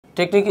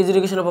Technique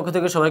এডুকেশনের পক্ষ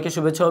থেকে সবাইকে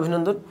শুভেচ্ছা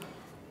অভিনন্দন।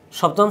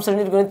 সপ্তম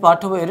শ্রেণীর গণিত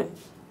পাঠ্য বইয়ের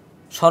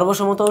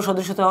সর্বসমতা ও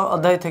সদৃশতা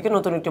অধ্যায় থেকে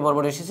নতুন একটি পর্ব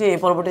এসেছি। এই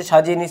পর্বটি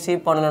সাজিয়ে নিয়েছি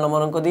 15 নম্বর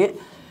অঙ্ক দিয়ে।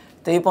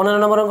 তো এই 15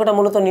 নম্বর অঙ্কটা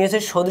মূলত নিয়েছে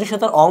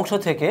সদৃশতার অংশ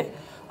থেকে,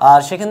 আর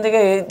সেখান থেকে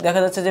দেখা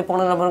যাচ্ছে যে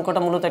 15 নম্বর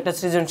অঙ্কটা মূলত একটা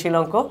সৃজনশীল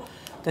অঙ্ক।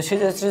 তো সেই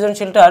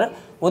সৃজনশীলটার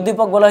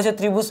উদ্দীপক বলা হয়েছে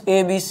ত্রিভুজ A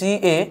B C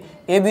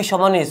A B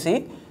সমান এসি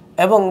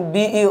এবং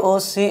বিই ও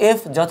সি এফ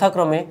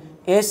যথাক্রমে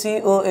এসি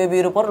ও এ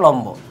বির উপর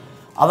লম্ব।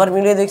 আবার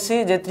মিলিয়ে দেখছি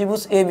যে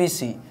ত্রিভুজ এ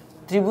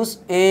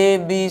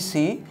বি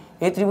সি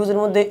এই ত্রিভুজের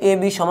মধ্যে এ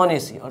বি সমান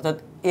এসি, অর্থাৎ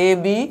এ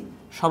বি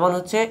সমান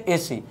হচ্ছে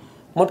এসি।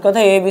 মোট কথা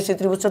এ বি সি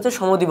ত্রিভুজটা হচ্ছে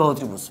সমদ্বিবাহু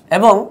ত্রিভুজ।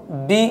 এবং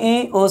BE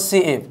O C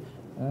F,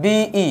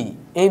 BE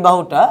এই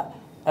বাহুটা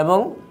এবং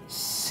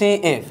সি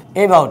এফ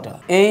এই বাহুটা,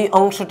 এই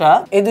অংশটা,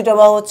 এই দুটা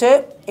বাহু হচ্ছে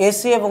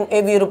এসি এবং এ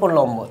বি এর উপর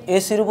লম্ব।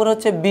 এসির উপর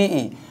হচ্ছে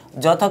বিই।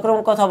 যথাক্রম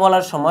কথা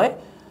বলার সময়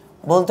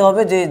বলতে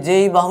হবে যে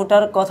যেই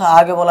বাহুটার কথা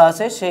আগে বলা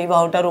আছে সেই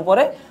বাহুটার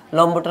উপরে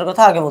লম্বটার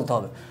কথা আগে বলতে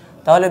হবে।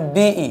 তাহলে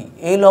বিই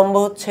এই লম্ব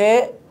হচ্ছে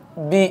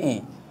বিই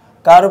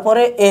কার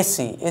উপরে?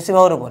 এসি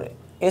বাহুর উপরে,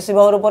 এসি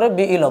বাহুর উপরে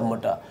বিই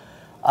লম্বটা।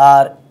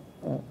 আর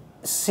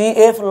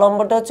সিএফ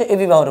লম্বটা হচ্ছে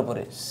এবি বাহুর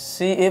উপরে,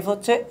 সিএফ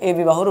হচ্ছে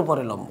এবি বাহুর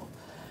উপরে লম্ব।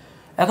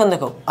 এখন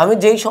দেখো, আমি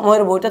যেই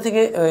সময়ের বইটা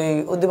থেকে এই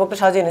উদ্দীপকটা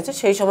সাজিয়ে নিয়েছি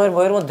সেই সময়ের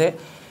বইয়ের মধ্যে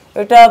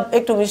এটা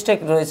একটু মিস্টেক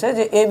রয়েছে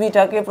যে এ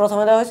বিটাকে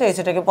প্রথমে দেওয়া হয়েছে,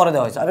 এসিটাকে পরে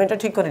দেওয়া হয়েছে। আমি এটা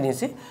ঠিক করে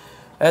নিয়েছি,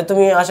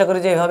 তুমি আশা করি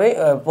যে এইভাবেই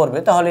পড়বে,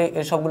 তাহলে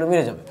সবগুলো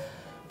মিলে যাবে।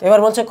 তো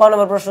এবার বলছে ক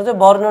নম্বর প্রশ্ন যে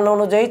বর্ণনা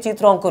অনুযায়ী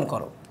চিত্র অঙ্কন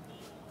করো।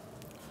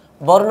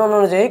 বর্ণনা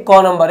অনুযায়ী ক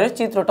নম্বরের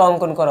চিত্রটা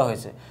অঙ্কন করা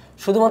হয়েছে।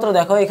 শুধুমাত্র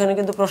দেখো এখানে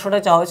কিন্তু প্রশ্নটা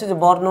চাওয়া হয়েছে যে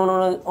বর্ণনা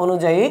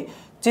অনুযায়ী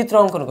চিত্র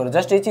অঙ্কন করো।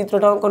 জাস্ট এই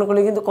চিত্রটা অঙ্কন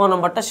করলে কিন্তু ক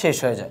নম্বরটা শেষ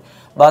হয়ে যায়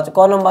বা ক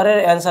নম্বরের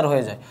অ্যান্সার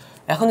হয়ে যায়।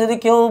 এখন যদি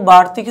কেউ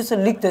বাড়তি কিছু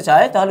লিখতে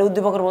চায় তাহলে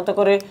উদ্দীপকের মতো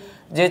করে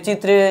যে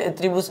চিত্রে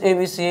ত্রিভুজ A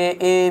B C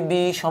A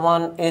B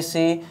সমান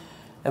এসি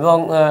এবং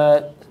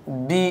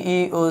বিই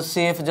ও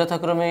সি এফ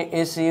যথাক্রমে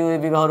এসি ও এ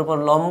বি বাহুর উপর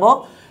লম্ব,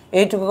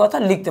 এইটুকু কথা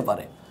লিখতে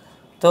পারে।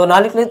 তো না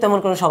লিখলে তেমন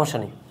কোনো সমস্যা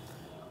নেই।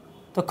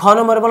 তো খ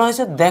নম্বরে বলা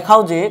হয়েছে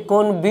দেখাও যে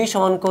কোণ বি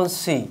সমান কোণ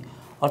সি,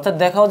 অর্থাৎ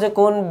দেখাও যে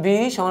কোণ বি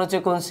সমান হচ্ছে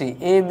কোণ সি।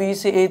 এ বি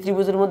সি এই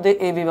ত্রিভুজের মধ্যে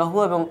এ বি বাহু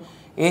এবং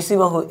এসি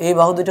বাহু, এই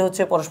বাহু দুটো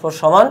হচ্ছে পরস্পর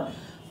সমান।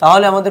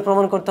 তাহলে আমাদের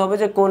প্রমাণ করতে হবে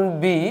যে কোণ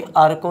বি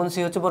আর কোণ সি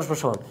হচ্ছে পরস্পর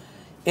সমান।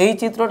 এই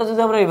চিত্রটা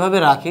যদি আমরা এইভাবে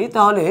রাখি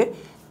তাহলে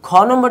খ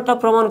নম্বরটা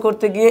প্রমাণ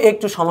করতে গিয়ে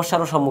একটু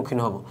সমস্যারও সম্মুখীন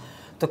হব।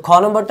 তো খ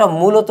নম্বরটা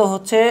মূলত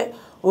হচ্ছে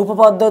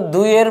উপপাদ্য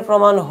 2 এর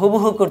প্রমাণ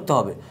হুবহু করতে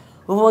হবে।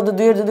 উপপাদ্য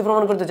 2 এর যদি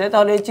প্রমাণ করতে চাই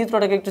তাহলে এই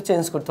চিত্রটাকে একটু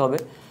চেঞ্জ করতে হবে।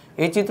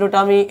 এই চিত্রটা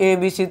আমি এ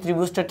বি সি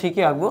ত্রিভুজটা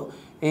ঠিকই আঁকবো।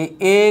 এই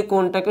এ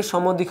কোণটাকে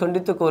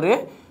সমদ্বিখণ্ডিত করে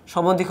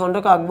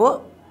সমদ্বিখণ্ডক আঁকবো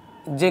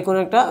যে কোনো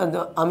একটা।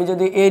 আমি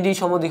যদি এ ডি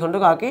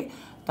সমদ্বিখণ্ডক আঁকি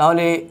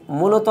তাহলে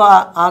মূলত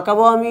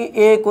আঁকাবো আমি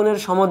এ কোণের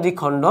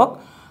সমদ্বিখণ্ডক,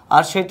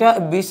 আর সেটা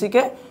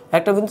বিসিকে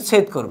একটা বিন্দু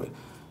ছেদ করবে।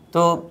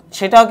 তো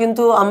সেটাও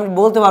কিন্তু আমি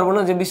বলতে পারবো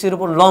না যে বিসির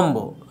উপর লম্ব,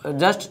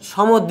 জাস্ট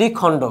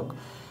সমদ্বিখণ্ডক।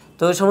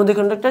 তো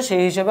সমদ্বিখণ্ডকটা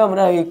সেই হিসাবে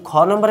আমরা এই খ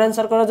নম্বর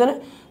অ্যান্সার করার জন্য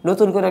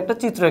নতুন করে একটা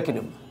চিত্র এঁকে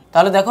নেব।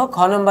 তাহলে দেখো খ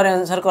নম্বরে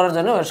অ্যান্সার করার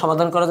জন্য,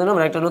 সমাধান করার জন্য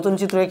আমরা একটা নতুন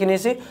চিত্র এঁকে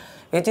নিয়েছি।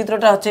 এই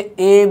চিত্রটা হচ্ছে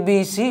এ বি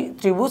সি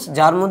ত্রিভুজ,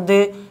 যার মধ্যে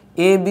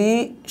এ বি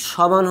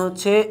সমান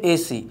হচ্ছে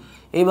এসি।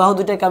 এই বাহু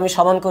দুটাকে আমি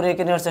সমান করে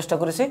এঁকে নেওয়ার চেষ্টা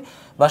করেছি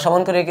বা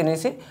সমান করে এঁকে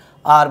নিয়েছি।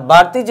 আর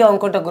বাড়তি যে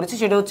অঙ্কটা করেছি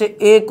সেটা হচ্ছে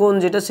এ কোণ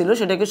যেটা ছিল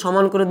সেটাকে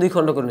সমান করে 2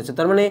 খণ্ড করে নিয়েছি।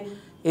 তার মানে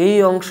এই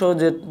অংশ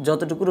যে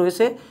যতটুকু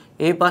রয়েছে,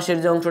 এই পাশের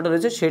যে অংশটা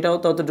রয়েছে সেটাও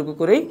ততটুকু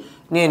করেই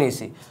নিয়ে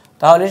নিয়েছি।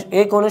 তাহলে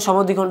এই কোণের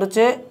সমদ্বিখণ্ড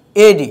হচ্ছে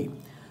এডি।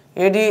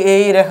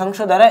 এই রেখাংশ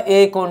দ্বারা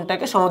এই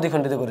কোণটাকে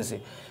সমদ্বিখণ্ডিত করেছি।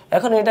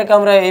 এখন এটাকে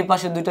আমরা এই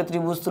পাশের দুইটা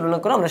ত্রিভুজ তুলনা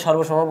করে আমরা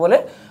সর্বসম বলে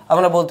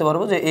আমরা বলতে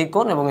পারবো যে এই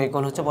কোণ এবং এই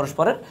কোণ হচ্ছে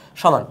পরস্পরের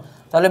সমান।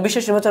 তাহলে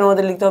বিশেষ নির্বাচন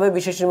আমাদের লিখতে হবে।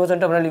 বিশেষ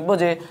নির্বাচনটা আমরা লিখবো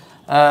যে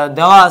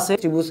দেওয়া আছে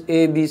ত্রিভুজ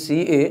A B C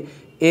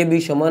A B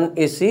সমান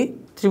এসি,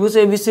 ত্রিভুজ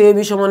A B C A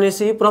B সমান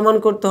এসি প্রমাণ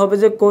করতে হবে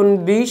যে কোণ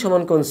বি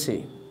সমান কোণ সি।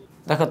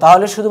 দেখো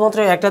তাহলে শুধুমাত্র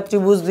একটা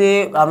ত্রিভুজ দিয়ে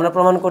আমরা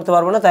প্রমাণ করতে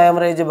পারবো না, তাই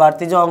আমরা এই যে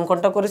বাড়তি যে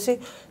অঙ্কনটা করেছি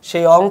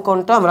সেই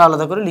অঙ্কনটা আমরা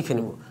আলাদা করে লিখে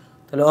নেব।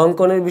 তাহলে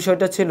অঙ্কনের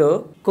বিষয়টা ছিল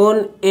কোণ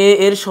এ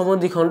এর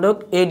সমদ্বিখণ্ডক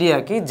এডি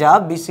আঁকি যা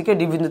বিসিকে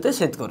ডি বিন্দুতে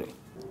ছেদ করে।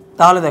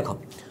 তাহলে দেখো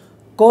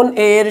কোণ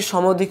এ এর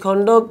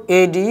সমদ্বিখণ্ডক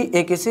এডি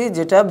এঁকেছি,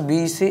 যেটা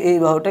বিসি এই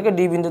বাহুটাকে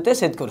ডি বিন্দুতে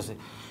ছেদ করেছে।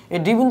 এই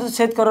ডি বিন্দুতে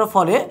ছেদ করার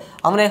ফলে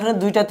আমরা এখানে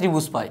দুইটা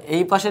ত্রিভুজ পাই,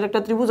 এই পাশের একটা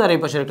ত্রিভুজ আর এই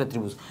পাশের একটা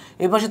ত্রিভুজ।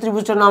 এই পাশের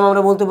ত্রিভুজটার নাম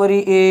আমরা বলতে পারি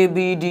এ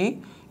বি ডি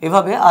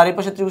এভাবে, আর এই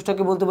পাশের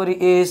ত্রিভুজটাকে বলতে পারি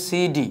এ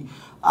সি ডি।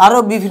 আরও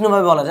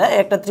বিভিন্নভাবে বলা যায়।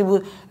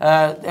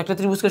 একটা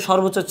ত্রিভুজকে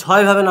সর্বোচ্চ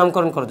 6 ভাবে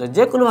নামকরণ করা যায়,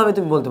 যে কোনোভাবে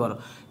তুমি বলতে পারো।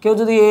 কেউ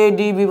যদি এ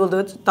ডি বি বলতে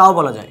পারে তাও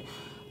বলা যায়।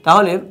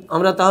 তাহলে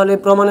আমরা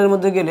প্রমাণের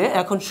মধ্যে গেলে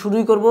এখন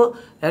শুরুই করব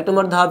 1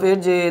 নম্বর ধাপের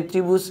যে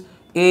ত্রিভুজ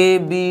এ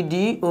বি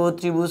ডি ও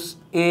ত্রিভুজ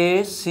এ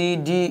সি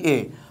ডি এ,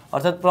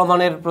 অর্থাৎ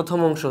প্রমাণের প্রথম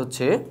অংশ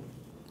হচ্ছে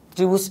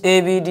ত্রিভুজ এ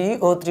বি ডি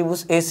ও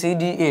ত্রিভুজ এ সি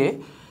ডি এ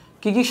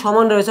কী কী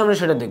সমান রয়েছে আমরা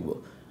সেটা দেখব।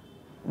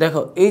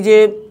 দেখো এই যে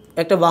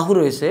একটা বাহু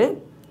রয়েছে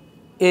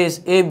এস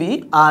এ বি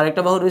আর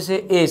একটা বাহু রয়েছে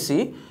এসি,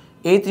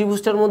 এই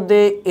ত্রিভুজটার মধ্যে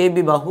এ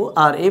বি বাহু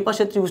আর এই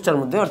পাশের ত্রিভুজটার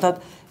মধ্যে অর্থাৎ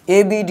এ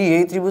বি ডি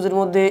এই ত্রিভুজের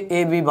মধ্যে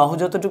এ বি বাহু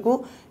যতটুকু,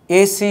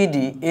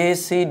 এসিডি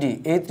এসিডি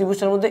এই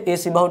ত্রিভুজটার মধ্যে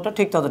এসি বাহুটা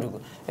ঠিক ততটুকু,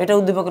 এটা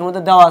উদ্দীপকের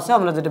মধ্যে দেওয়া আছে,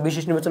 আমরা যেটা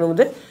বিশেষ নির্বাচনের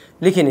মধ্যে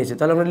লিখে নিয়েছি।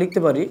 তাহলে আমরা লিখতে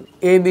পারি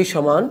এ বি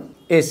সমান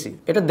এসি,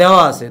 এটা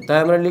দেওয়া আছে তাই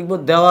আমরা লিখবো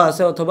দেওয়া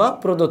আছে অথবা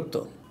প্রদত্ত।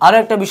 আরও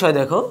একটা বিষয়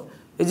দেখো,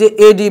 এই যে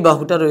এডি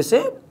বাহুটা রয়েছে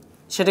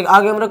সেটাকে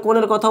আগে আমরা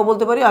কোণের কথাও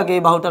বলতে পারি, আগে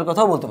এই বাহুটার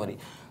কথাও বলতে পারি।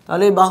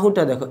 তাহলে এই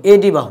বাহুটা দেখো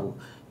এডি বাহু,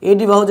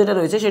 এডি বাহু যেটা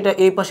রয়েছে সেটা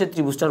এই পাশের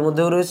ত্রিভুজটার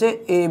মধ্যেও রয়েছে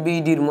এ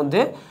বিডির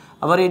মধ্যে,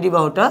 আবার এডি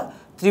বাহুটা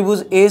ত্রিভুজ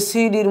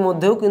এসিডির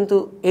মধ্যেও কিন্তু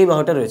এই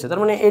বাহুটা রয়েছে। তার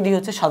মানে এডি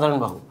হচ্ছে সাধারণ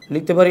বাহু,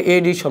 লিখতে পারি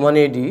এডি সমান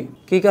এডি,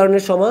 কি কারণে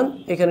সমান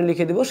এখানে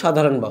লিখে দেব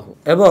সাধারণ বাহু।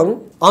 এবং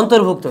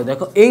অন্তর্ভুক্ত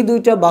দেখো এই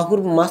দুইটা বাহুর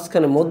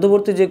মাঝখানে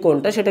মধ্যবর্তী যে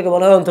কোণটা সেটাকে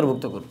বলা হয়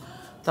অন্তর্ভুক্ত কোণ।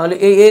 তাহলে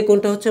এই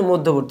কোণটা হচ্ছে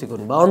মধ্যবর্তী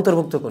কোণ বা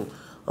অন্তর্ভুক্ত কোণ।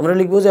 আমরা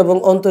লিখবো যে এবং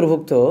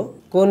অন্তর্ভুক্ত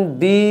কোণ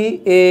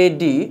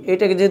বিএডি,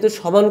 এটাকে যেহেতু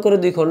সমান করে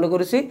দ্বিখণ্ড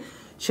করেছি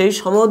সেই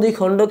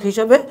সমদ্বিখণ্ডক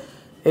হিসাবে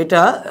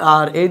এটা,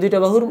 আর এই দুইটা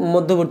বাহুর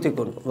মধ্যবর্তী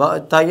কোণ,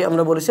 তাই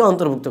আমরা বলেছি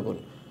অন্তর্ভুক্ত কোণ।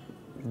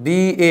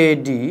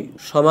 বিএডি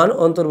সমান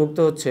অন্তর্ভুক্ত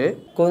হচ্ছে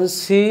কোণ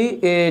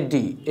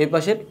সিএডি, এই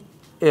পাশের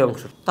এই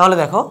অংশ। তাহলে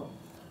দেখো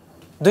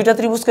দুইটা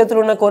ত্রিভুজকে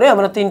তুলনা করে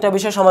আমরা তিনটা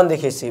বিষয় সমান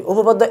দেখিয়েছি।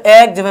 উপপাদ্য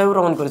 1 যেভাবে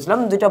প্রমাণ করেছিলাম,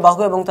 দুইটা বাহু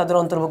এবং তাদের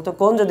অন্তর্ভুক্ত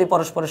কোণ যদি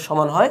পরস্পরের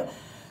সমান হয়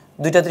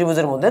দুইটা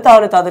ত্রিভুজের মধ্যে,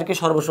 তাহলে তাদেরকে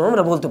সর্বসম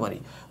আমরা বলতে পারি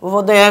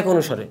উপপাদ্য 1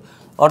 অনুসারে,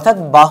 অর্থাৎ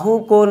বাহু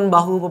কোণ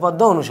বাহু উপপাদ্য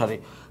অনুসারে।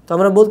 তো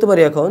আমরা বলতে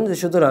পারি এখন যে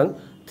সুতরাং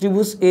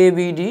ত্রিভুজ এ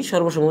বিডি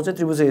সর্বসম হচ্ছে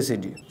ত্রিভুজ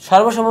এসিডি।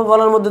 সর্বসম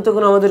বলার মধ্যে তো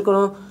কোনো আমাদের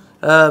কোনো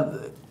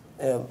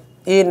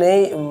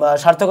নেই,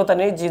 সার্থকতা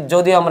নেই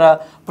যদি আমরা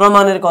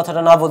প্রমাণের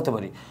কথাটা না বলতে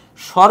পারি।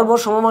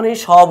 সর্বসম মানেই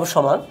সব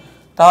সমান,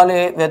 তাহলে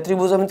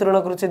ত্রিভুজ আমি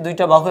তুলনা করেছি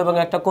দুইটা বাহু এবং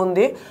একটা কোণ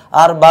দিয়ে,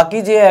 আর বাকি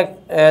যে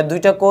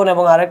দুইটা কোণ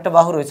এবং আরেকটা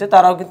বাহু রয়েছে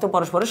তারাও কিন্তু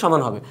পরস্পরের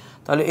সমান হবে।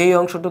 তাহলে এই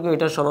অংশটুকু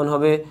এটার সমান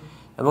হবে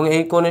এবং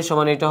এই কোণের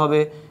সমান এটা হবে,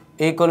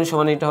 এই কোণের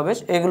সমান এটা হবে,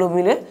 এগুলো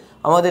মিলে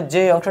আমাদের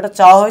যে অংশটা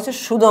চাওয়া হয়েছে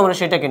শুধু আমরা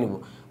সেটাকে নিব।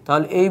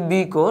 তাহলে এই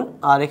বি কোণ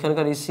আর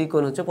এখানকার এই সি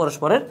কোণ হচ্ছে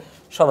পরস্পরের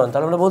সমান।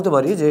 তাহলে আমরা বলতে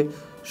পারি যে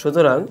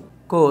সুতরাং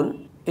কোণ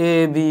এ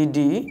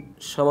বিডি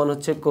সমান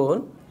হচ্ছে কোণ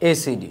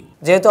এসিডি।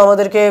 যেহেতু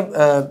আমাদেরকে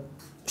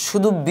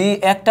শুধু বি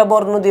একটা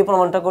বর্ণ দিয়ে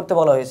প্রমাণটা করতে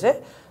বলা হয়েছে,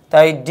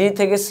 তাই ডি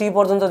থেকে সি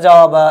পর্যন্ত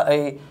যাওয়া বা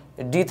এই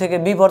ডি থেকে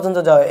বি পর্যন্ত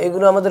যাওয়া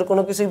এগুলো আমাদের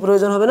কোনো কিছুই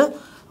প্রয়োজন হবে না।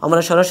 আমরা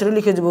সরাসরি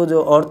লিখে দেবো যে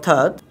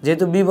অর্থাৎ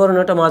যেহেতু বি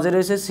বর্ণটা মাঝে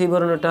রয়েছে সি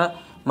বর্ণটা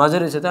মাঝে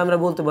রয়েছে, তাই আমরা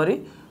বলতে পারি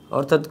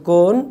অর্থাৎ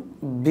কোণ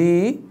বি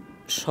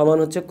সমান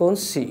হচ্ছে কোণ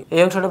সি। এই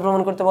অংশটা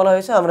প্রমাণ করতে বলা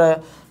হয়েছে, আমরা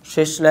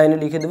শেষ লাইনে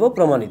লিখে দেব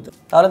প্রমাণিত।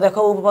 তাহলে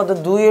দেখো উপপাদ্য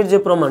 2 এর যে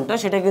প্রমাণটা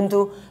সেটা কিন্তু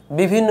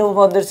বিভিন্ন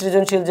উপপাদ্যের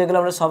সৃজনশীল যেগুলো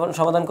আমরা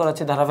সমাধান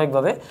করাচ্ছি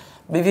ধারাবাহিকভাবে,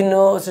 বিভিন্ন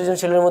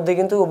সৃজনশীলের মধ্যে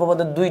কিন্তু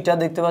উপপাদ্য 2টা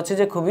দেখতে পাচ্ছি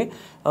যে খুবই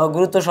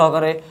গুরুত্ব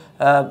সহকারে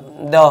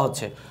দেওয়া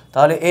হচ্ছে।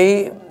 তাহলে এই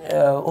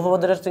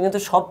উপপাদ্যটা কিন্তু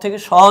সব থেকে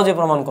সহজে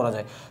প্রমাণ করা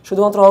যায়,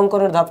 শুধুমাত্র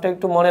অঙ্কনের ধাপটা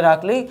একটু মনে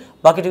রাখলেই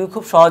বাকিটুকু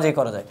খুব সহজেই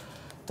করা যায়।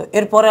 তো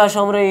এরপরে আসো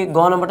আমরা এই গ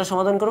নম্বরটা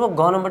সমাধান করব।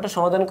 গ নম্বরটা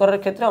সমাধান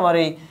করার ক্ষেত্রে আমার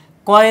এই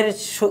কয়ের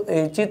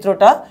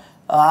চিত্রটা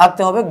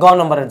আঁকতে হবে গ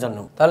নম্বরের জন্য।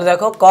 তাহলে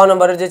দেখো ক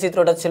নম্বরের যে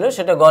চিত্রটা ছিল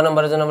সেটা গ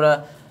নম্বরের জন্য আমরা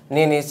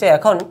নিয়ে নিয়েছি।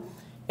 এখন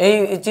এই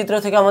চিত্র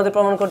থেকে আমাদের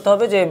প্রমাণ করতে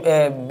হবে যে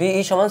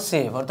বিই সমান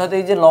সিএফ, অর্থাৎ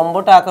এই যে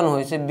লম্বটা আঁকানো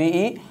হয়েছে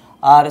বিই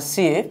আর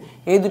সিএফ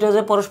এই দুটো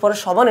যে পরস্পরের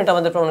সমান এটা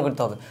আমাদের প্রমাণ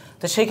করতে হবে।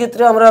 তো সেই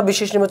ক্ষেত্রে আমরা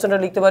বিশেষ নির্বাচনটা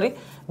লিখতে পারি।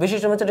 বিশেষ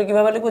নির্বাচনটা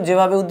কীভাবে লিখবো,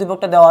 যেভাবে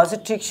উদ্দীপকটা দেওয়া আছে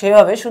ঠিক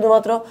সেভাবে,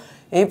 শুধুমাত্র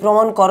এই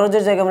প্রমাণ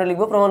করজের জায়গায় আমরা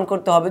লিখবো প্রমাণ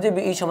করতে হবে যে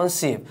বিই সমান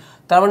সিএফ।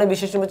 তার মানে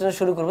বিশেষ নির্বাচন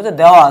শুরু করবো যে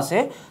দেওয়া আছে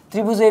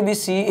ত্রিভুজ A B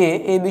C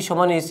A B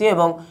সমান এসি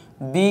এবং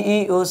বিই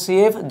ও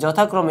সিএফ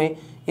যথাক্রমে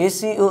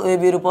এসি ও এ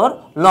বির উপর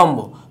লম্ব,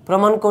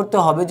 প্রমাণ করতে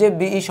হবে যে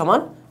বিই সমান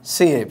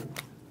সিএফ।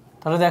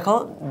 তাহলে দেখো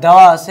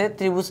দেওয়া আছে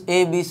ত্রিভুজ A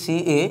B C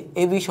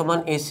A B সমান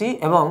এসি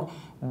এবং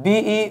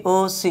বিই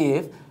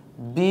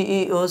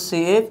ও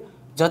সিএফ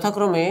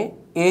যথাক্রমে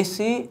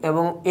এসি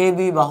এবং এ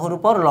বি বাহুর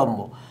উপর লম্ব,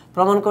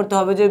 প্রমাণ করতে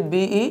হবে যে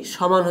বিই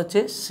সমান হচ্ছে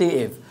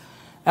সিএফ।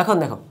 এখন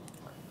দেখো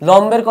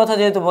লম্বের কথা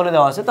যেহেতু বলে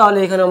দেওয়া আছে, তাহলে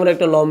এখানে আমরা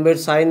একটা লম্বের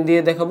সাইন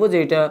দিয়ে দেখাবো যে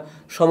এটা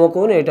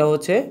সমকোণ, এটা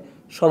হচ্ছে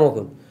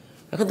সমকোণ।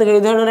 এখন থেকে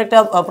এই ধরনের একটা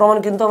প্রমাণ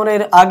কিন্তু আমরা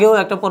এর আগেও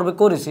একটা পর্বে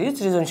করেছি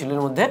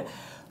সৃজনশীলের মধ্যে।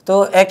 তো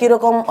একই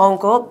রকম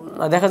অঙ্ক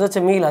দেখা যাচ্ছে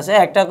মিল আছে,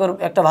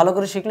 একটা ভালো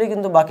করে শিখলেই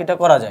কিন্তু বাকিটা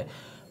করা যায়।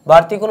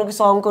 বাড়তি কোনো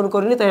কিছু অঙ্কন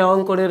করিনি, তাই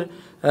অঙ্কনের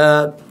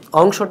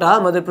অংশটা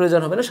আমাদের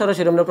প্রয়োজন হবে না,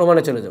 সরাসরি আমরা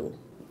প্রমাণে চলে যাব।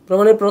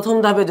 প্রমাণের প্রথম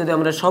ধাপে যদি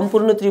আমরা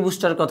সম্পূর্ণ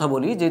ত্রিভুজটার কথা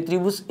বলি, যে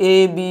ত্রিভুজ A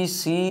B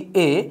C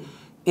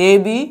A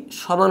B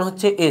সমান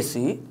হচ্ছে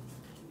এসি,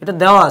 এটা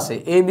দেওয়া আছে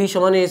এ বি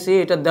সমান এসি,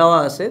 এটা দেওয়া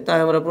আছে তাই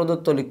আমরা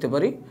প্রদত্ত লিখতে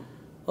পারি,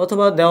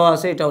 অথবা দেওয়া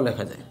আছে এটাও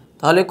লেখা যায়।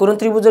 তাহলে কোনো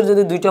ত্রিভুজের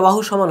যদি দুইটা বাহু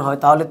সমান হয়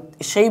তাহলে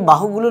সেই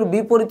বাহুগুলোর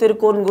বিপরীতের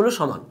কোণগুলো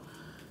সমান।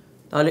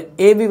 তাহলে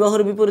এ বি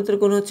বাহুর বিপরীতের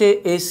কোণ হচ্ছে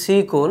এ সি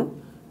কোণ,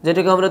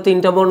 যেটাকে আমরা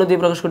তিনটা বর্ণ দিয়ে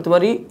প্রকাশ করতে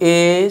পারি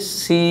A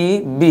C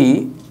B.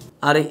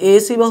 R A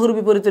C বাহুর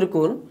বিপরীতের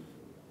কোণ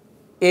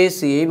এ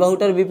সি, এই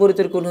বাহুটার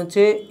বিপরীতের কোণ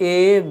হচ্ছে এ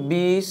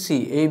বি সি,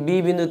 এই বি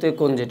বিন্দুতে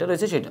কোণ যেটা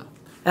রয়েছে সেটা।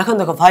 এখন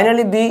দেখো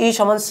ফাইনালি বিই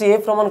সমান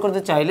সিএফ প্রমাণ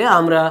করতে চাইলে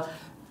আমরা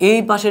এই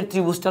পাশের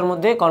ত্রিভুজটার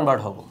মধ্যে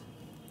কনভার্ট হব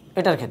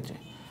এটার ক্ষেত্রে।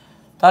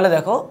 তাহলে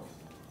দেখো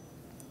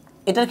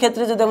এটার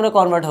ক্ষেত্রে যদি আমরা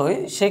কনভার্ট হই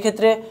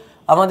সেক্ষেত্রে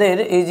আমাদের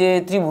এই যে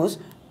ত্রিভুজ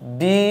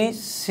বি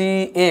সি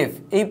এফ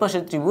এই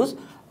পাশের ত্রিভুজ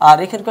আর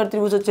এখানকার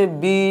ত্রিভুজ হচ্ছে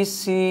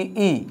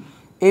বিসিই,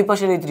 এই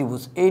পাশের এই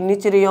ত্রিভুজ, এই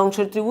নিচের এই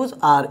অংশের ত্রিভুজ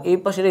আর এই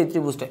পাশের এই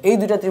ত্রিভুজটা, এই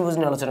দুইটা ত্রিভুজ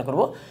নিয়ে আলোচনা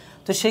করব।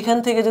 তো সেখান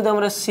থেকে যদি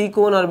আমরা সি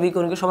কোণ আর বি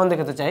কোণকে সমান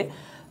দেখাতে চাই,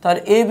 তাহলে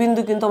এ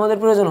বিন্দু কিন্তু আমাদের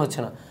প্রয়োজন হচ্ছে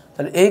না।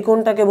 তাহলে এই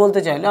কোণটাকে বলতে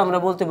চাইলে আমরা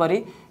বলতে পারি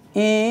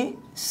ই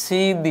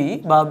সি বি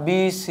বা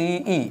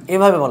বিসিই,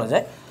 এভাবে বলা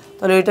যায়।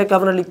 তাহলে এটাকে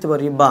আমরা লিখতে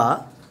পারি বা,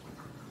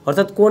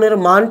 অর্থাৎ কোণের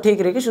মান ঠিক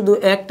রেখে শুধু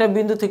একটা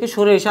বিন্দু থেকে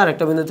সরে এসে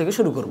আরেকটা বিন্দু থেকে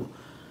শুরু করব।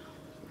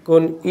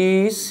 কোণ ই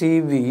সি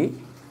বি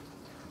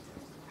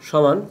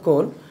সমান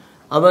কোণ,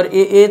 আবার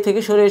এ থেকে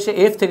সরে এসে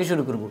এফ থেকে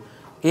শুরু করব,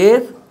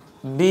 এফ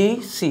বি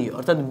সি,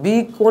 অর্থাৎ বি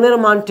কোণের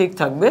মান ঠিক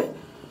থাকবে,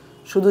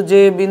 শুধু যে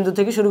বিন্দু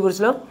থেকে শুরু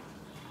করেছিলাম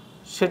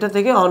সেটা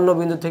থেকে অন্য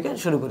বিন্দু থেকে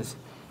শুরু করেছি।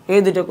 এই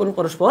দুটো কোণ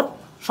পরস্পর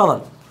সমান।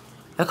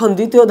 এখন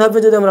দ্বিতীয় ধাপে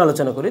যদি আমরা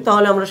আলোচনা করি,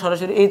 তাহলে আমরা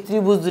সরাসরি এই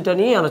ত্রিভুজ দুটা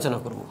নিয়ে আলোচনা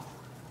করব।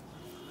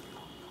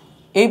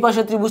 এই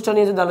পাশে ত্রিভুজটা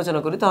নিয়ে যদি আলোচনা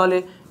করি, তাহলে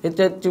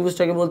এটা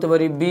ত্রিভুজটাকে বলতে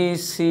পারি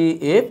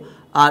বিসিএফ,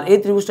 আর এই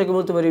ত্রিভুজটাকে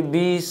বলতে পারি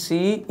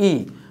বিসিই।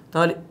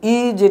 তাহলে ই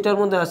যেটার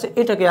মধ্যে আছে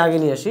এটাকে আগে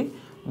নিয়ে আসি,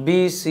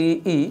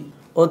 বিসিই,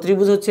 ও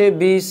ত্রিভুজ হচ্ছে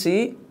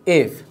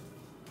বিসিএফ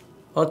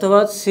অথবা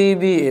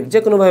সিবিএফ, যে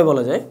কোনোভাবে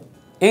বলা যায়।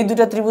 এই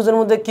দুটা ত্রিভুজের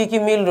মধ্যে কি কি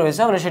মিল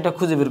রয়েছে আমরা সেটা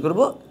খুঁজে বের করব।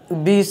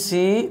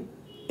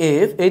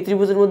 বিসিএফ, এই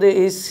ত্রিভুজের মধ্যে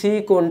এই সি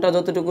কোণটা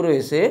যতটুকু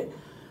রয়েছে,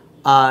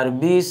 আর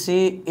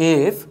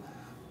বিসিএফ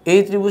এই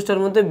ত্রিভুজটার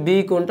মধ্যে বি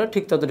কোণটা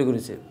ঠিক ততটুকু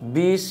রয়েছে।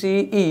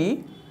 বিসিই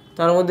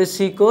তার মধ্যে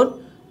সি কোণ,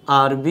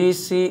 আর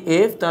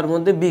বিসিএফ তার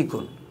মধ্যে বি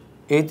কোণ।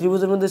 এই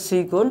ত্রিভুজের মধ্যে সি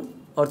কোণ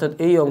অর্থাৎ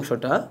এই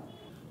অংশটা,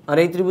 আর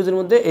এই ত্রিভুজের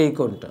মধ্যে এই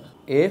কোণটা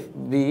এফ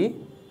বি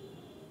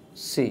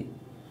সি,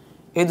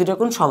 এই দুটো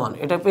কোণ সমান।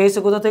 এটা পেয়েছে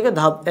কোথা থেকে?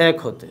 ধাপ 1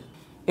 হতে।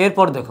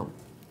 এরপর দেখো,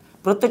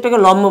 প্রত্যেকটাকে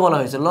লম্ব বলা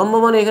হয়েছে। লম্ব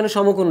মানে এখানে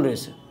সমকোণ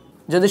রয়েছে।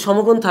 যদি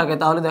সমকোণ থাকে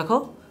তাহলে দেখো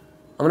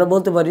আমরা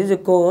বলতে পারি যে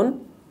কোণ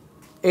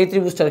এই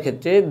ত্রিভুজটার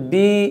ক্ষেত্রে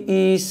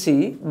বিইসি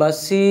বা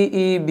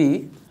সিইবি,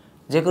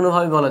 যে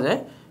কোনোভাবে বলা যায়।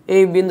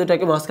 এই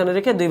বিন্দুটাকে মাঝখানে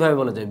রেখে দুইভাবে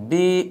বলা যায়,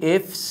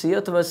 বিএফসি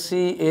অথবা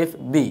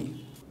সিএফবি।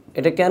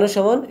 এটা কেন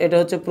সমান? এটা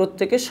হচ্ছে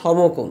প্রত্যেকে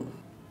সমকোণ।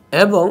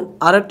 এবং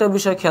আরেকটা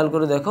বিষয় খেয়াল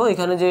করে দেখো,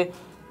 এখানে যে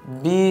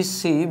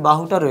বিসি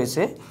বাহুটা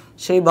রয়েছে,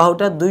 সেই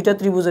বাহুটা দুইটা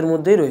ত্রিভুজের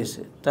মধ্যেই রয়েছে।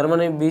 তার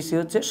মানে বিসি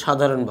হচ্ছে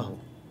সাধারণ বাহু।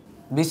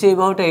 বিসি এই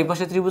বাহুটা এই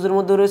পাশে ত্রিভুজের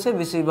মধ্যেও রয়েছে,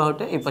 বিসি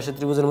বাহুটা এই পাশে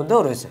ত্রিভুজের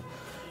মধ্যেও রয়েছে।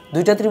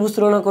 দুইটা ত্রিভুজ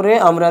তুলনা করে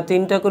আমরা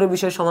 3টা করে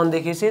বিষয় সমান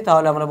দেখিয়েছি।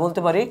 তাহলে আমরা বলতে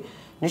পারি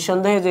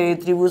নিঃসন্দেহে যে এই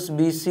ত্রিভুজ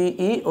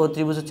বিসিই ও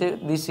ত্রিভুজ হচ্ছে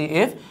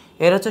বিসিএফ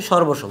এর হচ্ছে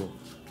সর্বসম।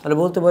 তাহলে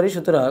বলতে পারি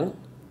সুতরাং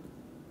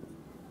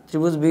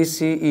ত্রিভুজ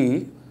বিসিই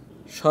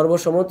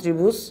সর্বসম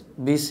ত্রিভুজ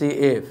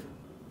বিসিএফ।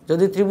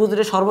 যদি ত্রিভুজ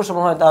দুটো সর্বসম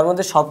হয়, তার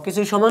মধ্যে সব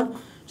কিছুই সমান,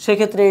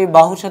 সেক্ষেত্রে এই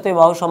বাহুর সাথে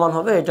বাহু সমান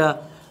হবে, এটা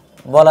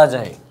বলা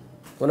যায়।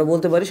 মানে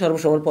বলতে পারি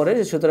সর্বসমের পরে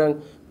সুতরাং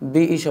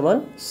বিই সমান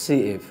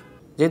সিএফ।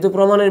 যেহেতু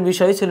প্রমাণের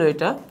বিষয় ছিল,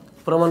 এটা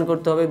প্রমাণ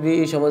করতে হবে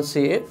বিই সমান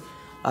সিএফ,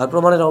 আর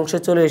প্রমাণের অংশে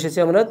চলে এসেছি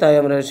আমরা, তাই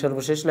আমরা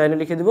সর্বশেষ লাইনে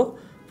লিখে দেব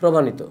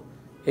প্রমাণিত।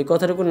 এই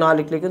কথাটুকু না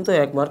লিখলে কিন্তু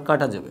 1 মার্ক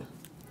কাটা যাবে।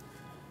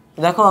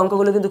 দেখো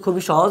অঙ্কগুলো কিন্তু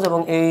খুবই সহজ, এবং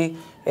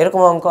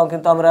এরকম অঙ্ক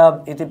কিন্তু আমরা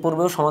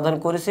ইতিপূর্বেও সমাধান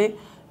করেছি,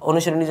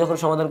 অনুশীলনী যখন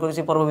সমাধান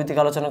করেছি পর্বভিত্তিক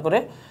আলোচনা করে।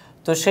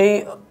 তো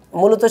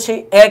মূলত সেই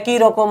একই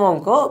রকম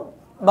অঙ্ক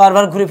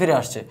বারবার ঘুরে ফিরে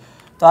আসছে।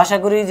 তো আশা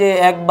করি যে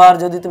একবার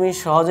যদি তুমি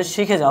সহজে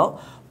শিখে যাও,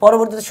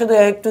 পরবর্তীতে শুধু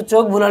একটু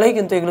চোখ ভুলালেই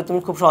কিন্তু এগুলো তুমি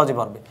খুব সহজে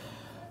পারবে।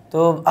 তো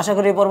আশা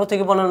করি এই পর্ব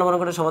থেকে 15 নম্বর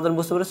অঙ্কটা সমাধান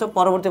বুঝতে পেরেছো।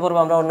 পরবর্তী পর্বে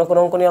আমরা অন্য কোনো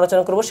অঙ্ক নিয়ে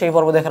আলোচনা করবো। সেই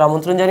পর্ব দেখার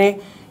আমন্ত্রণ জানিয়ে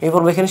এই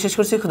পর্ব এখানে শেষ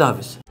করছি। খুদা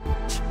হাফেজ।